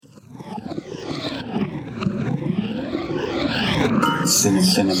Cinema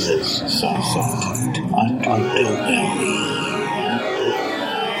Soft Underbelly.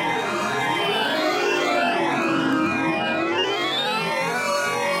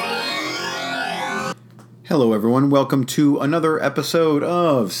 Hello everyone, welcome to another episode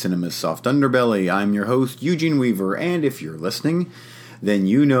of Cinema's Soft Underbelly. I'm your host, Eugene Weaver, and if you're listening, then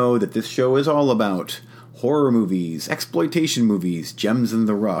you know that this show is all about horror movies, exploitation movies, gems in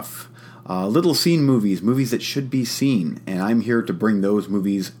the rough, little seen movies, movies that should be seen, and I'm here to bring those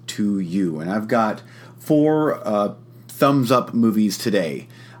movies to you. And I've got 4 thumbs up movies today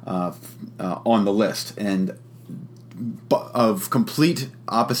on the list, and of complete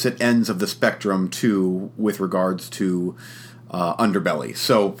opposite ends of the spectrum too, with regards to Underbelly.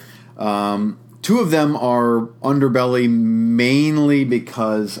 So 2 of them are Underbelly mainly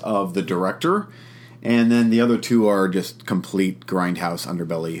because of the director, and then the other 2 are just complete grindhouse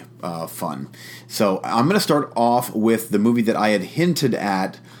Underbelly fun. So I'm going to start off with the movie that I had hinted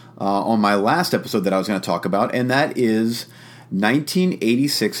at on my last episode that I was going to talk about, and that is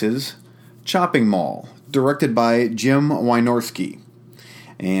 1986's Chopping Mall, directed by Jim Wynorski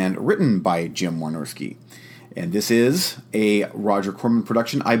and written by Jim Wynorski. And this is a Roger Corman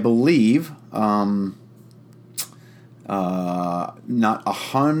production, I believe. Not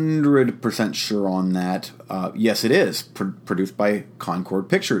 100% sure on that. Yes, it is. Produced by Concord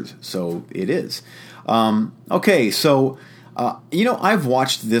Pictures, so it is. Okay, so, I've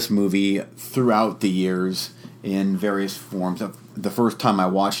watched this movie throughout the years in various forms. The first time I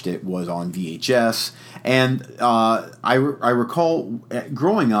watched it was on VHS, and I recall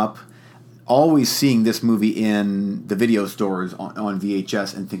growing up always seeing this movie in the video stores on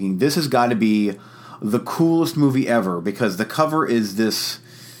VHS and thinking, this has got to be the coolest movie ever, because the cover is this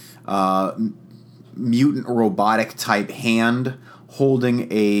mutant robotic type hand holding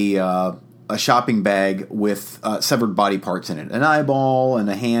a shopping bag with severed body parts in it, an eyeball and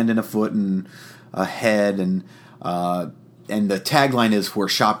a hand and a foot and a head, and the tagline is, where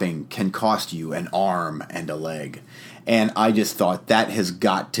shopping can cost you an arm and a leg. And I just thought that has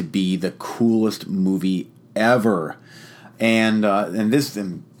got to be the coolest movie ever. And this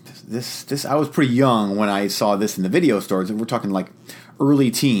I was pretty young when I saw this in the video stores, and we're talking like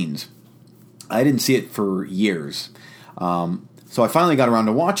early teens. I didn't see it for years. So I finally got around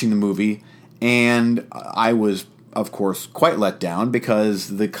to watching the movie, and I was, of course, quite let down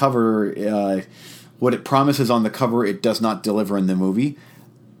because the cover, what it promises on the cover, it does not deliver in the movie.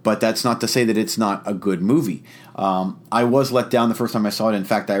 But that's not to say that it's not a good movie. I was let down the first time I saw it. In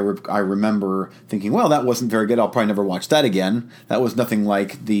fact, I remember thinking, well, that wasn't very good. I'll probably never watch that again. That was nothing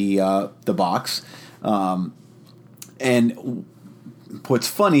like the box. And what's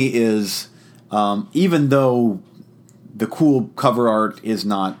funny is, even though the cool cover art is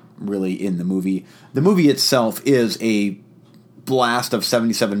not really in the movie itself is a blast of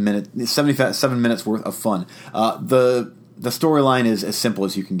 77 minutes worth of fun. The storyline is as simple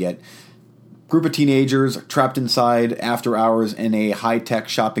as you can get. Group of teenagers trapped inside after hours in a high-tech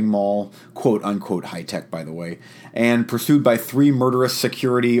shopping mall, quote-unquote high-tech, by the way, and pursued by 3 murderous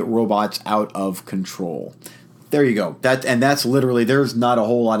security robots out of control. There you go. That's literally, there's not a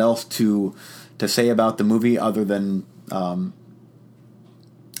whole lot else to say about the movie other than,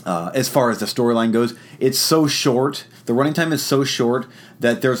 as far as the storyline goes, it's so short. The running time is so short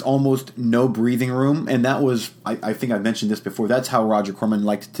that there's almost no breathing room, and that was, I think I mentioned this before, that's how Roger Corman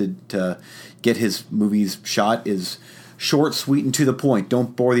liked to get his movies shot, is short, sweet, and to the point.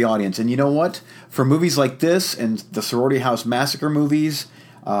 Don't bore the audience. And you know what? For movies like this, and the Sorority House Massacre movies,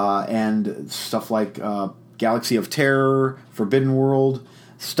 and stuff like Galaxy of Terror, Forbidden World,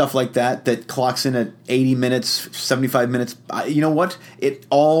 stuff like that clocks in at 80 minutes, 75 minutes. You know what? It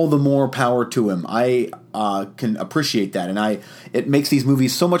all the more power to him. I can appreciate that, and it makes these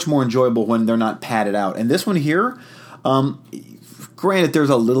movies so much more enjoyable when they're not padded out. And this one here, granted, there's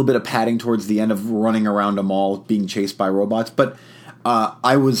a little bit of padding towards the end of running around a mall being chased by robots, but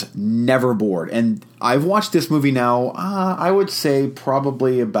I was never bored. And I've watched this movie now, I would say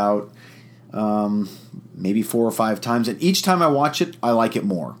probably about maybe 4 or 5 times, and each time I watch it, I like it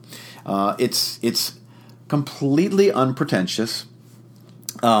more. It's completely unpretentious.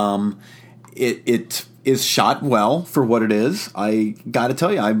 It is shot well for what it is. I got to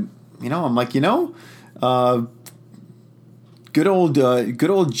tell you, I'm like, good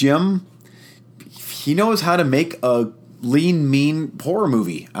old Jim. He knows how to make a lean, mean horror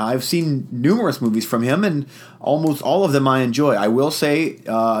movie. I've seen numerous movies from him, and almost all of them I enjoy. I will say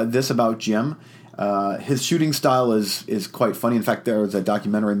this about Jim. His shooting style is quite funny. In fact, there's a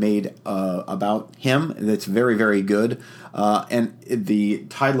documentary made about him that's very, very good. And the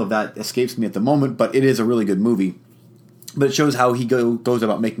title of that escapes me at the moment, but it is a really good movie. but it shows how he goes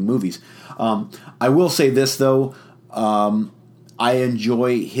about making movies. I will say this, though. I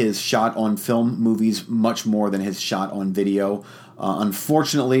enjoy his shot on film movies much more than his shot on video.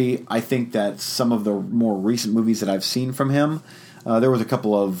 Unfortunately, I think that some of the more recent movies that I've seen from him, there was a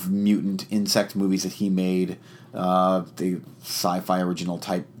couple of mutant insect movies that he made, the sci-fi original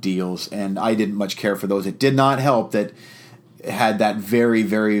type deals, and I didn't much care for those. It did not help that it had that very,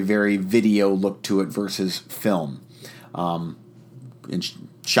 very, very video look to it versus film. And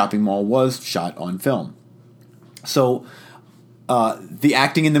Shopping Mall was shot on film. So the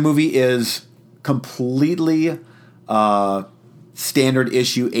acting in the movie is completely standard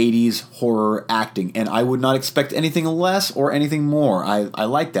issue 80s horror acting, and I would not expect anything less or anything more. I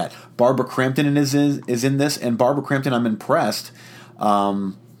like that. Barbara Crampton is in this, and Barbara Crampton, I'm impressed that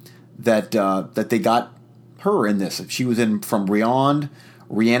they got her in this. She was in From Beyond,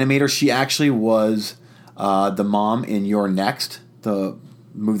 Reanimator. She actually was the mom in You're Next, the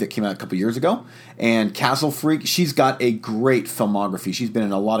movie that came out a couple years ago, and Castle Freak. She's got a great filmography. She's been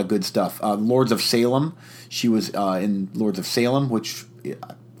in a lot of good stuff. Lords of Salem. She was in Lords of Salem, which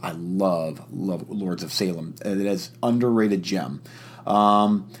I love Lords of Salem. It is underrated gem.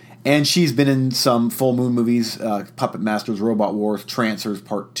 And she's been in some Full Moon movies, Puppet Masters, Robot Wars, Trancers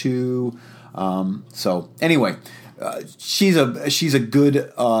Part 2. So anyway, she's a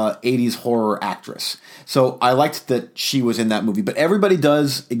good 80s horror actress. So I liked that she was in that movie. But everybody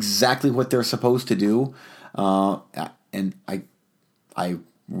does exactly what they're supposed to do, and I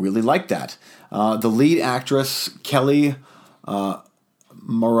really like that. The lead actress, Kelly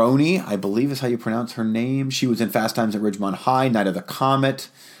Maroney, I believe is how you pronounce her name. She was in Fast Times at Ridgemont High, Night of the Comet,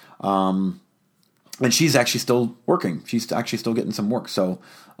 and she's actually still working. She's actually still getting some work. So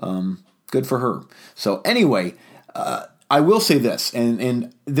good for her. So anyway, I will say this,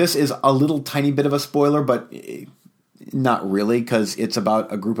 and this is a little tiny bit of a spoiler, but not really, because it's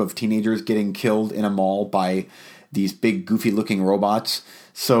about a group of teenagers getting killed in a mall by these big, goofy-looking robots.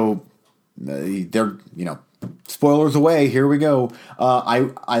 So they're, spoilers away. Here we go.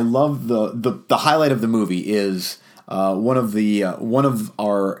 I love the highlight of the movie is one of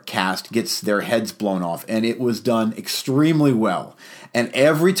our cast gets their heads blown off, and it was done extremely well. And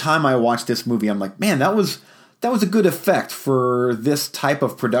every time I watch this movie, I'm like, man, that was a good effect for this type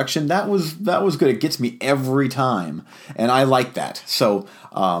of production. That was good. It gets me every time, and I like that. So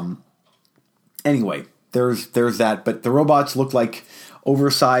anyway, there's that. But the robots look like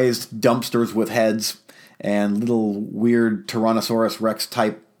oversized dumpsters with heads and little weird Tyrannosaurus Rex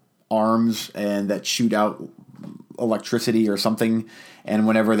type arms, and that shoot out electricity or something. And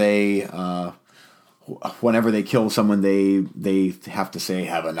whenever they kill someone, they have to say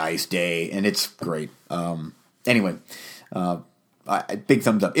 "Have a nice day," and it's great. Anyway, big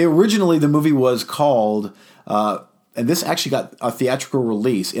thumbs up. Originally, the movie was called, and this actually got a theatrical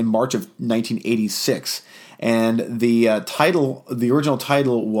release in March of 1986, and the original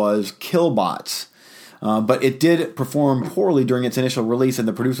title was Killbots, but it did perform poorly during its initial release, and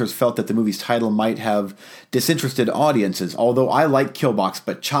the producers felt that the movie's title might have disinterested audiences, although I like Killbots,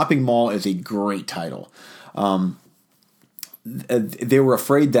 but Chopping Mall is a great title. They were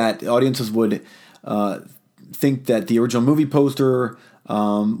afraid that audiences would think that the original movie poster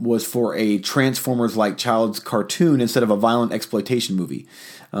was for a Transformers-like child's cartoon instead of a violent exploitation movie.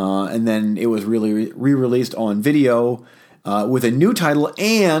 And then it was really re-released on video with a new title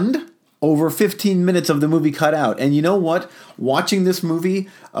and over 15 minutes of the movie cut out. And you know what? Watching this movie,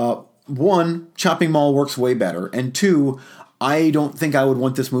 one, Chopping Mall works way better, and two, I don't think I would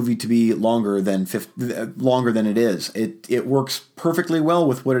want this movie to be longer than it is. It works perfectly well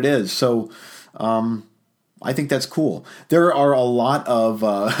with what it is. So I think that's cool. There are a lot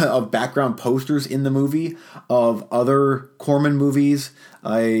of background posters in the movie of other Corman movies.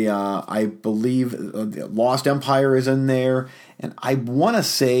 I believe Lost Empire is in there, and I want to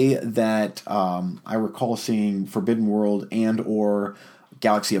say that I recall seeing Forbidden World and or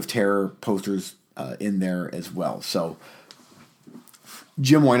Galaxy of Terror posters in there as well. So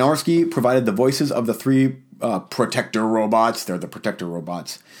Jim Wynorski provided the voices of the three Protector robots. They're the Protector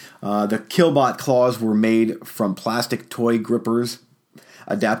robots. The Killbot claws were made from plastic toy grippers,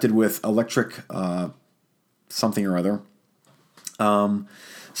 adapted with electric something or other.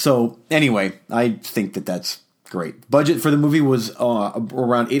 So anyway, I think that's great. Budget for the movie was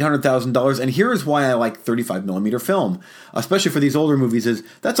around $800,000, and here is why I like 35mm film, especially for these older movies. Is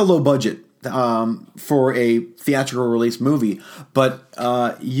that's a low budget for a theatrical release movie, but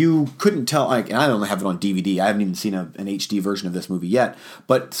you couldn't tell. And I don't have it on DVD. I haven't even seen an HD version of this movie yet.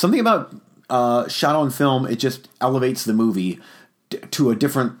 But something about shot on film, it just elevates the movie to a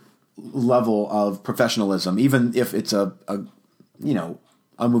different level of professionalism, even if it's a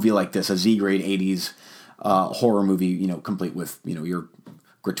movie like this, a Z-grade 80s horror movie, complete with, your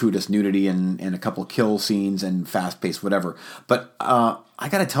gratuitous nudity and a couple kill scenes and fast-paced whatever. But I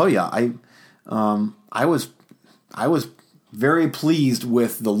got to tell you, I was very pleased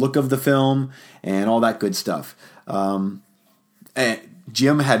with the look of the film and all that good stuff.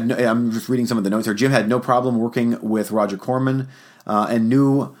 Jim had I'm just reading some of the notes here. Jim had no problem working with Roger Corman and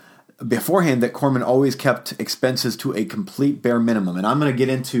knew beforehand that Corman always kept expenses to a complete bare minimum. And I'm going to get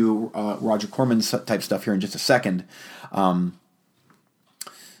into Roger Corman type stuff here in just a second.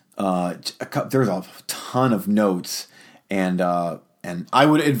 There's a ton of notes, and I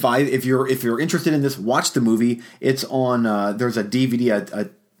would advise, if you're interested in this, watch the movie. It's on. There's a DVD, a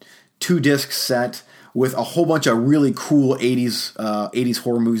 2-disc set with a whole bunch of really cool 80s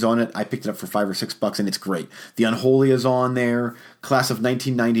horror movies on it. I picked it up for $5 or $6, and it's great. The Unholy is on there. Class of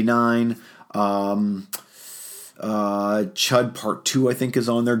 1999. Chud Part 2, I think, is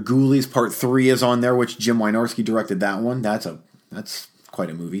on there. Ghoulies Part 3 is on there, which Jim Wynorski directed that one. That's quite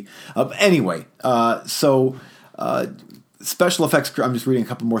a movie. Anyway, special effects crew, I'm just reading a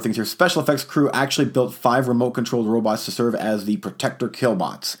couple more things here. Special effects crew actually built 5 remote-controlled robots to serve as the Protector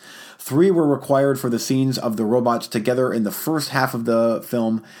Killbots. 3 were required for the scenes of the robots together in the first half of the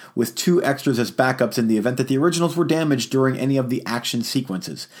film, with 2 extras as backups in the event that the originals were damaged during any of the action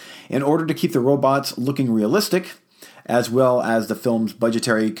sequences. In order to keep the robots looking realistic, as well as the film's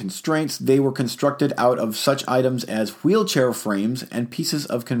budgetary constraints, they were constructed out of such items as wheelchair frames and pieces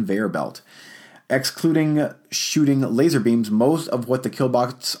of conveyor belt. Excluding shooting laser beams, most of what the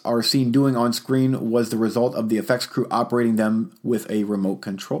Killbots are seen doing on screen was the result of the effects crew operating them with a remote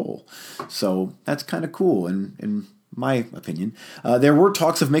control. So that's kind of cool, in my opinion. There were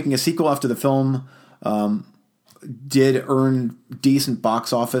talks of making a sequel after the film did earn decent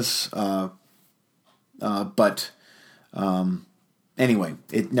box office, but anyway,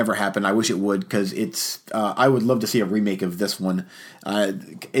 it never happened. I wish it would, because I would love to see a remake of this one.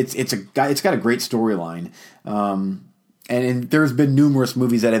 It's got a great storyline, and there's been numerous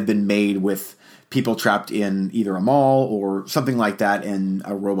movies that have been made with people trapped in either a mall or something like that, and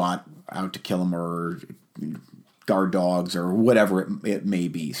a robot out to kill them, or guard dogs, or whatever it may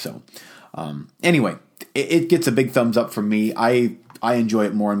be. So, anyway, it gets a big thumbs up from me. I enjoy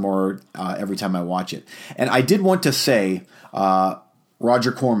it more and more every time I watch it. And I did want to say,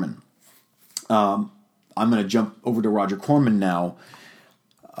 Roger Corman. I'm going to jump over to Roger Corman now,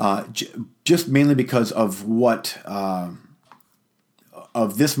 just mainly because of what of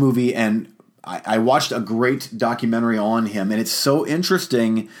this movie, and I watched a great documentary on him, and it's so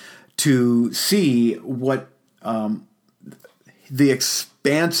interesting to see what the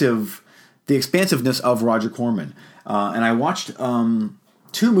expansiveness of Roger Corman. And I watched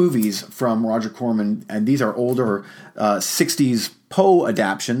 2 movies from Roger Corman, and these are older 60s Poe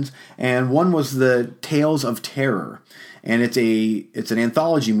adaptations, and one was the Tales of Terror, and it's an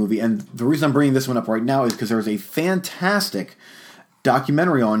anthology movie. And the reason I'm bringing this one up right now is because there's a fantastic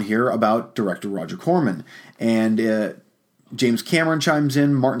documentary on here about director Roger Corman, and James Cameron chimes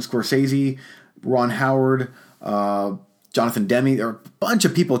in, Martin Scorsese, Ron Howard, Jonathan Demme. There are a bunch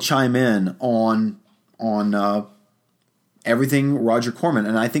of people chime in on everything Roger Corman,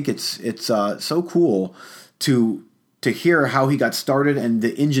 and I think it's so cool to hear how he got started and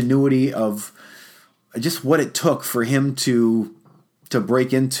the ingenuity of just what it took for him to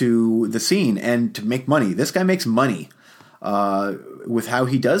break into the scene and to make money. This guy makes money with how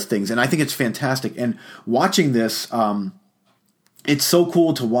he does things, and I think it's fantastic. And watching this, it's so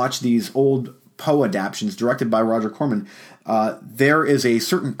cool to watch these old Poe adaptions directed by Roger Corman. There is a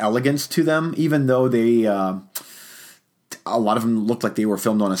certain elegance to them, even though they a lot of them looked like they were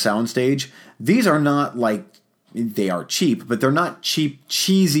filmed on a soundstage. These are not like, they are cheap, but they're not cheap,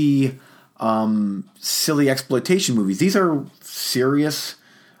 cheesy, silly exploitation movies. These are serious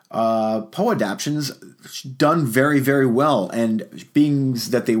Poe adaptions done very, very well. And being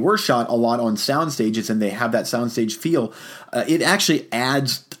that they were shot a lot on sound stages and they have that soundstage feel, it actually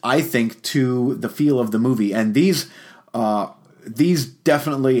adds, I think, to the feel of the movie. And these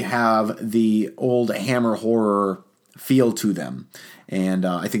definitely have the old Hammer horror feel to them. And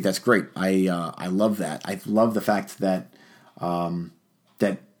I think that's great. I love that. I love the fact that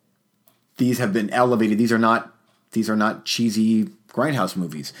that these have been elevated. These are not cheesy grindhouse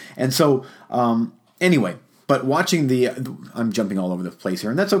movies. And so anyway, but watching I'm jumping all over the place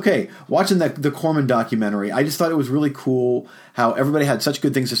here, and that's okay. Watching the Corman documentary, I just thought it was really cool how everybody had such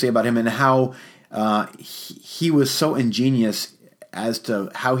good things to say about him, and how he was so ingenious as to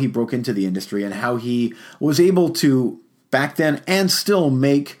how he broke into the industry and how he was able to back then and still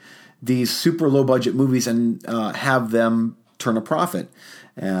make these super low budget movies and have them turn a profit.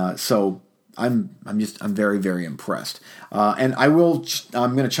 So I'm very, very impressed. And I'm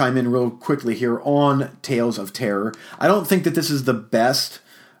going to chime in real quickly here on Tales of Terror. I don't think that this is the best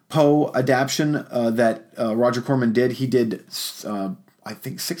Poe adaptation that Roger Corman did. He did, I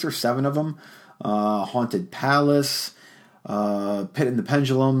think, 6 or 7 of them. Haunted Palace, Pit and the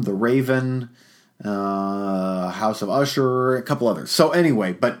Pendulum, The Raven, House of Usher, a couple others. So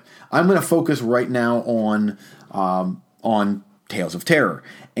anyway, but I'm going to focus right now on Tales of Terror.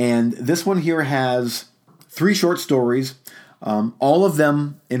 And this one here has 3 short stories. All of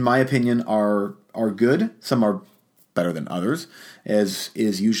them, in my opinion, are good. Some are better than others, as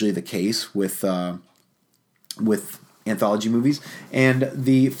is usually the case with anthology movies. And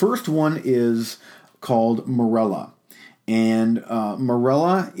the first one is called Morella. And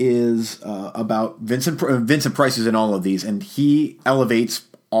Morella is about Vincent Price is in all of these, and he elevates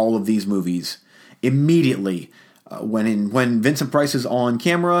all of these movies immediately. When Vincent Price is on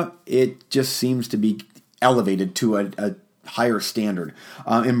camera, it just seems to be elevated to a higher standard.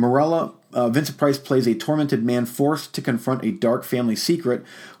 In Morella, Vincent Price plays a tormented man forced to confront a dark family secret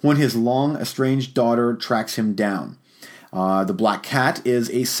when his long estranged daughter tracks him down. The Black Cat is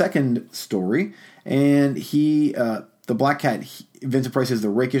a second story, and the Black Cat, Vincent Price is the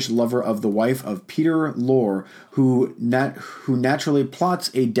rakish lover of the wife of Peter Lorre, who naturally plots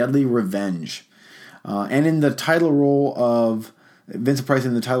a deadly revenge. And in the title role of Vincent Price,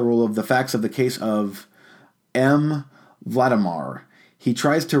 in the title role of The Facts of the Case of M. Vladimir, he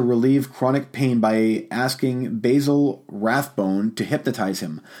tries to relieve chronic pain by asking Basil Rathbone to hypnotize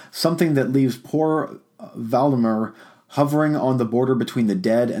him, something that leaves poor Vladimir hovering on the border between the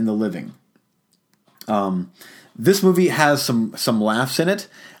dead and the living. This movie has some laughs in it,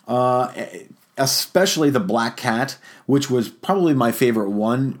 especially The Black Cat, which was probably my favorite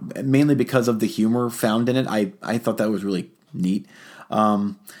one, mainly because of the humor found in it. I thought that was really neat.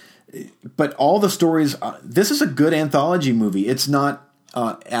 But all the stories, this is a good anthology movie. It's not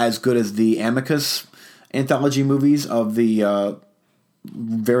as good as the Amicus anthology movies of the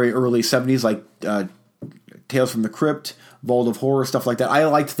very early 70s, like Tales from the Crypt, Vault of Horror, stuff like that. I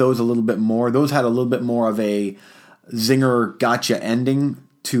liked those a little bit more. Those had a little bit more of a zinger gotcha ending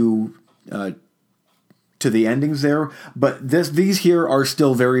to the endings there. But these here are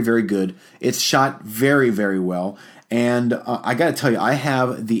still very, very good. It's shot very, very well. And I got to tell you, I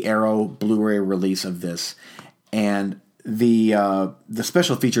have the Arrow Blu-ray release of this, and the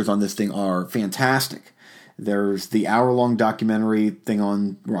special features on this thing are fantastic. There's the hour-long documentary thing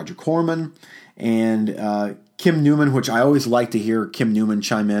on Roger Corman, and Kim Newman, which I always like to hear Kim Newman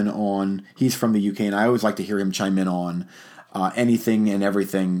chime in on. He's from the UK, and I always like to hear him chime in on anything and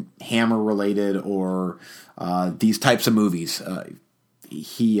everything Hammer-related or these types of movies.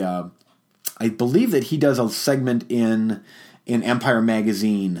 I believe that he does a segment in Empire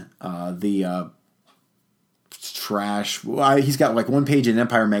Magazine, the trash. He's got like one page in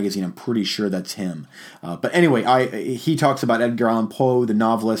Empire Magazine. I'm pretty sure that's him. But anyway, he talks about Edgar Allan Poe, the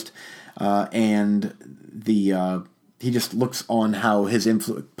novelist, and he just looks on how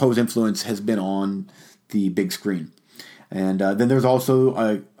Poe's influence has been on the big screen. And then there's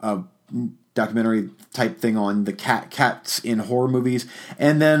also a documentary type thing on the cats in horror movies,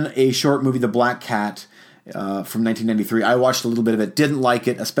 and then a short movie, The Black Cat, from 1993. I watched a little bit of it, didn't like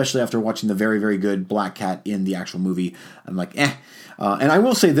it, especially after watching the very, very good Black Cat in the actual movie. I'm like, eh. And I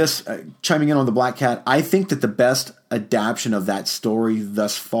will say this, chiming in on The Black Cat, I think that the best adaptation of that story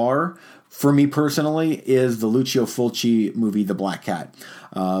thus far, for me personally, is the Lucio Fulci movie, The Black Cat.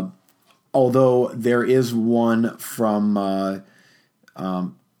 Although there is one from the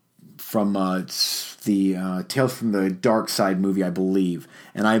Tales from the Dark Side movie, I believe,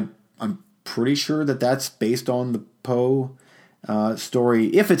 and I'm pretty sure that that's based on the Poe story.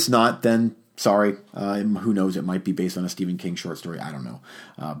 If it's not, then sorry. Who knows? It might be based on a Stephen King short story. I don't know.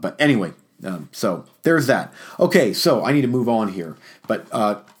 But anyway, so there's that. Okay, so I need to move on here. But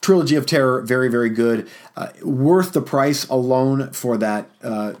Trilogy of Terror, very, very good. Worth the price alone for that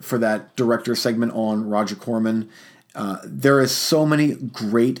director segment on Roger Corman. There is so many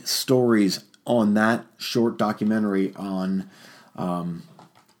great stories on that short documentary on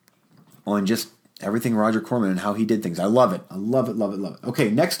just everything Roger Corman and how he did things. I love it. I love it, love it, love it. Okay,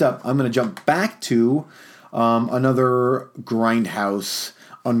 next up, I'm going to jump back to another Grindhouse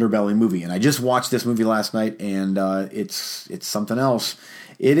underbelly movie. And I just watched this movie last night, and it's something else.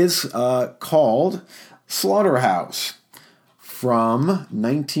 It is called Slaughterhouse from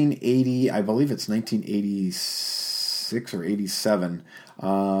 1980. I believe it's 1986 or 87.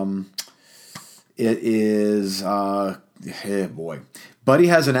 It is, boy. But Buddy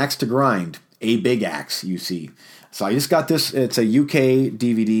has an axe to grind, a big axe, you see. So I just got this. It's a UK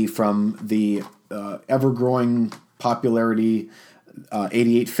DVD from the ever-growing popularity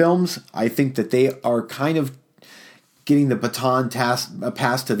 88 Films. I think that they are kind of getting the baton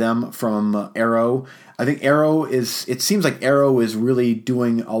passed to them from Arrow. I think it seems like Arrow is really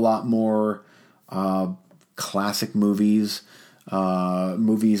doing a lot more classic movies,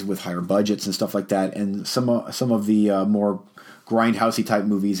 movies with higher budgets and stuff like that. And some of the more grindhousey type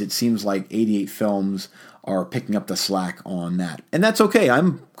movies, it seems like 88 Films are picking up the slack on that. And that's okay.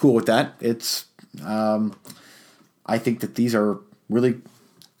 I'm cool with that. It's I think that these are really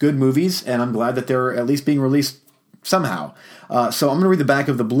good movies, and I'm glad that they're at least being released somehow. So I'm going to read the back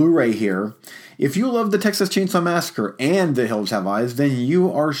of the Blu-ray here. If you love the Texas Chainsaw Massacre and The Hills Have Eyes, then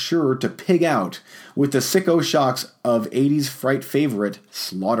you are sure to pig out with the sicko shocks of 80s fright favorite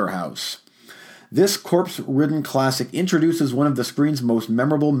Slaughterhouse. This corpse-ridden classic introduces one of the screen's most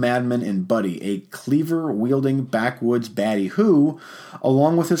memorable madmen in Buddy, a cleaver-wielding backwoods baddie who,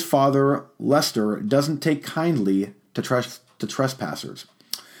 along with his father, Lester, doesn't take kindly to trespassers.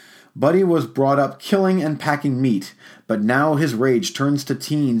 Buddy was brought up killing and packing meat, but now his rage turns to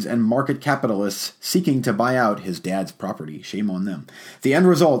teens and market capitalists seeking to buy out his dad's property. Shame on them. The end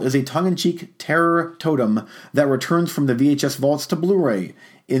result is a tongue-in-cheek terror totem that returns from the VHS vaults to Blu-ray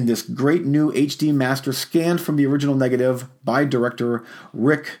in this great new HD master scanned from the original negative by director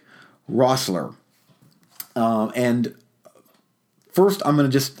Rick Rossler. And first, I'm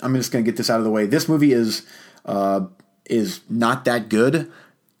just going to get this out of the way. This movie is not that good.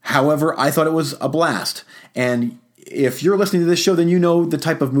 However, I thought it was a blast. And if you're listening to this show, then you know the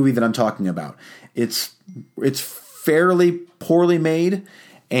type of movie that I'm talking about. It's fairly poorly made,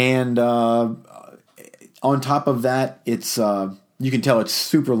 and on top of that, it's you can tell it's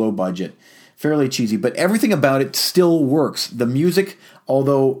super low budget, fairly cheesy, but everything about it still works. The music,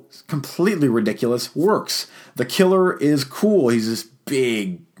 although completely ridiculous, works. The killer is cool. He's this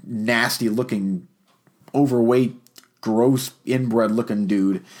big, nasty-looking, overweight, gross, inbred-looking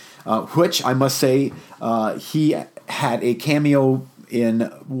dude, which I must say he had a cameo in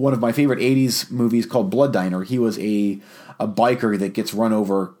one of my favorite 80s movies called Blood Diner. He was a biker that gets run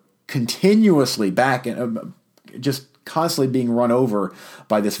over continuously back and just constantly being run over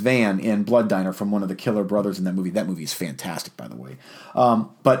by this van in Blood Diner from one of the killer brothers in that movie. That movie is fantastic, by the way.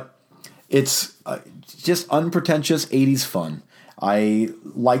 But it's just unpretentious 80s fun. I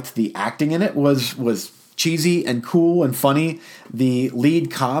liked the acting in it, was cheesy and cool and funny. The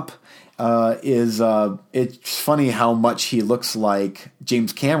lead cop it's funny how much he looks like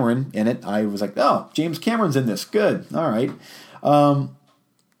James Cameron in it. I was like, oh, James Cameron's in this. Good. All right.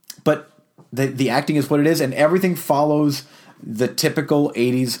 But the acting is what it is, and everything follows the typical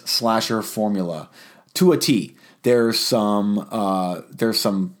 80s slasher formula to a T. There's some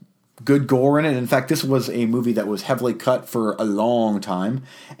good gore in it. In fact, this was a movie that was heavily cut for a long time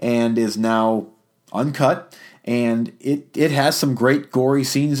and is now uncut, and it has some great gory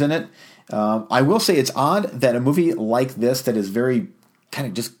scenes in it. I will say it's odd that a movie like this that is very kind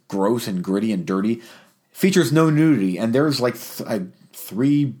of just gross and gritty and dirty features no nudity, and there's like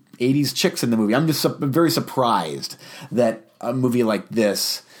three 80s chicks in the movie. I'm just very surprised that a movie like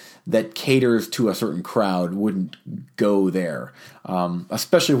this that caters to a certain crowd wouldn't go there,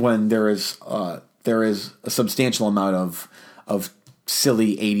 especially when there is a substantial amount of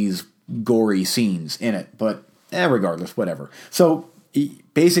silly 80s gory scenes in it. But regardless, whatever. So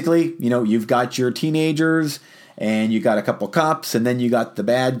basically, you've got your teenagers and you got a couple cops, and then you got the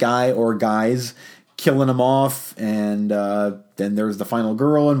bad guy or guys killing them off, and then there's the final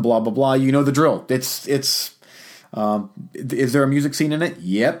girl, and blah blah blah. You know the drill. It's is there a music scene in it?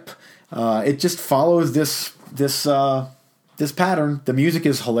 Yep. It just follows this pattern. The music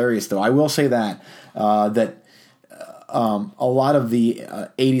is hilarious, though. I will say that a lot of the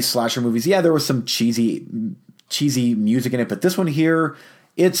 80s slasher movies, there was some cheesy music in it, but this one here,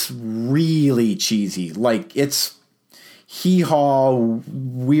 it's really cheesy. Like, it's hee-haw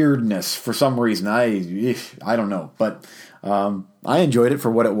weirdness for some reason. I don't know, but I enjoyed it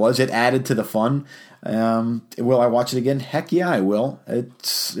for what it was. It added to the fun. Will I watch it again? Heck yeah, I will. It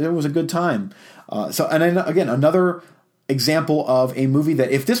was a good time. And then, again, another example of a movie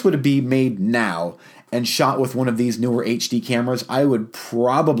that if this would be made now and shot with one of these newer HD cameras, I would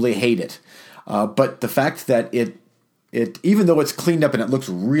probably hate it. But the fact that it even though it's cleaned up and it looks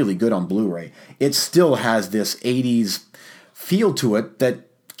really good on Blu-ray, it still has this 80s feel to it that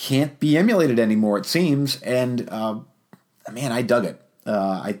can't be emulated anymore, it seems. And man, I dug it.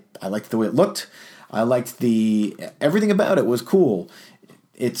 I liked the way it looked. I liked everything about it was cool.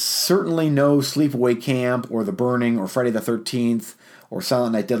 It's certainly no Sleepaway Camp or The Burning or Friday the 13th or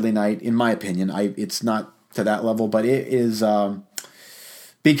Silent Night, Deadly Night, in my opinion. It's not to that level, but it is,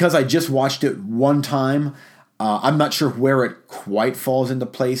 because I just watched it one time, I'm not sure where it quite falls into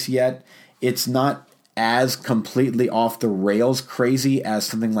place yet. It's not as completely off the rails crazy as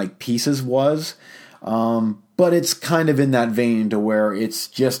something like Pieces was, but it's kind of in that vein to where it's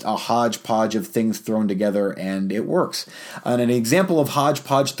just a hodgepodge of things thrown together and it works. And an example of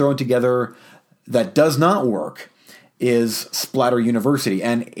hodgepodge thrown together that does not work is Splatter University.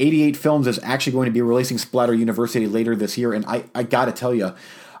 And 88 Films is actually going to be releasing Splatter University later this year. And I got to tell you,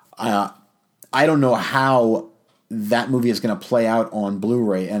 I don't know how that movie is going to play out on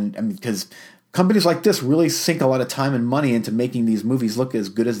Blu-ray. And because companies like this really sink a lot of time and money into making these movies look as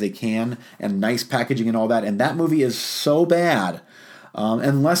good as they can and nice packaging and all that. And that movie is so bad,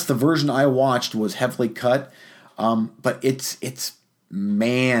 unless the version I watched was heavily cut. But it's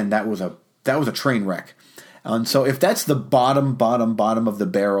man, that was a train wreck. And so if that's the bottom of the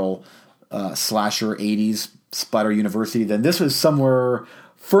barrel slasher 80s Splatter University, then this was somewhere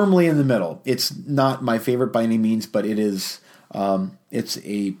firmly in the middle. It's not my favorite by any means, but it is. It's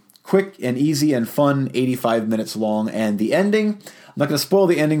a quick and easy and fun 85 minutes long. And the ending, I'm not going to spoil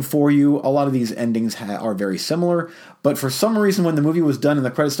the ending for you. A lot of these endings are very similar. But for some reason, when the movie was done and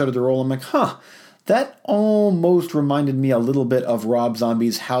the credits started to roll, I'm like, that almost reminded me a little bit of Rob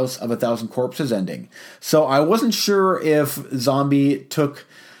Zombie's House of a Thousand Corpses ending. So I wasn't sure if Zombie took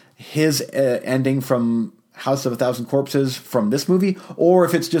his ending from House of a Thousand Corpses from this movie, or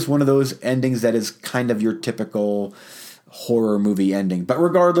if it's just one of those endings that is kind of your typical horror movie ending. But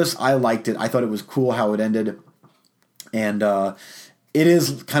regardless, I liked it. I thought it was cool how it ended. And it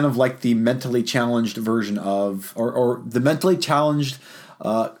is kind of like the mentally challenged version of, or the mentally challenged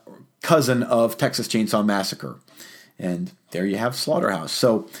cousin of Texas Chainsaw Massacre. And there you have Slaughterhouse.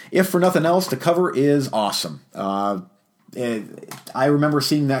 So if for nothing else, the cover is awesome. I remember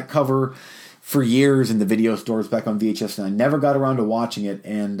seeing that cover for years in the video stores back on VHS, and I never got around to watching it,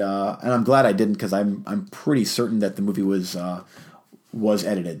 and I'm glad I didn't, because I'm pretty certain that the movie was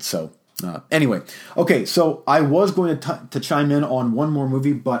edited. So anyway, okay, so I was going to chime in on one more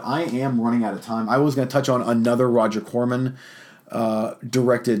movie, but I am running out of time. I was going to touch on another Roger Corman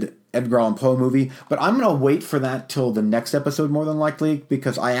directed Edgar Allan Poe movie, but I'm going to wait for that till the next episode more than likely,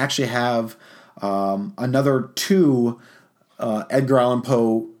 because I actually have another two Edgar Allan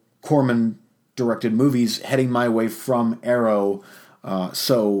Poe Corman directed movies heading my way from Arrow,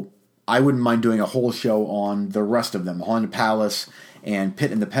 so I wouldn't mind doing a whole show on the rest of them: Haunted Palace and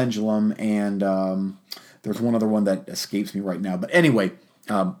Pit and the Pendulum, and there's one other one that escapes me right now. But anyway,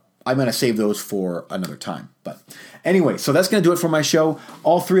 I'm going to save those for another time. But anyway, so that's going to do it for my show.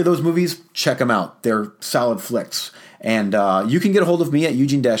 All three of those movies, check them out. They're solid flicks. And you can get a hold of me at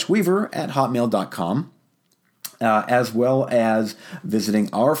eugene-weaver@hotmail.com. As well as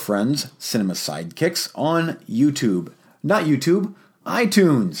visiting our friends, Cinema Sidekicks, on YouTube. Not YouTube,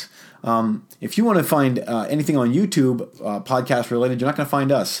 iTunes. If you want to find anything on YouTube, podcast related, you're not going to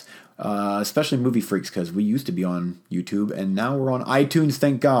find us, especially Movie Freaks, because we used to be on YouTube, and now we're on iTunes,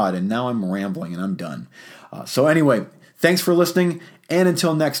 thank God, and now I'm rambling, and I'm done. So anyway, thanks for listening, and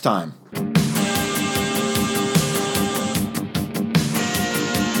until next time.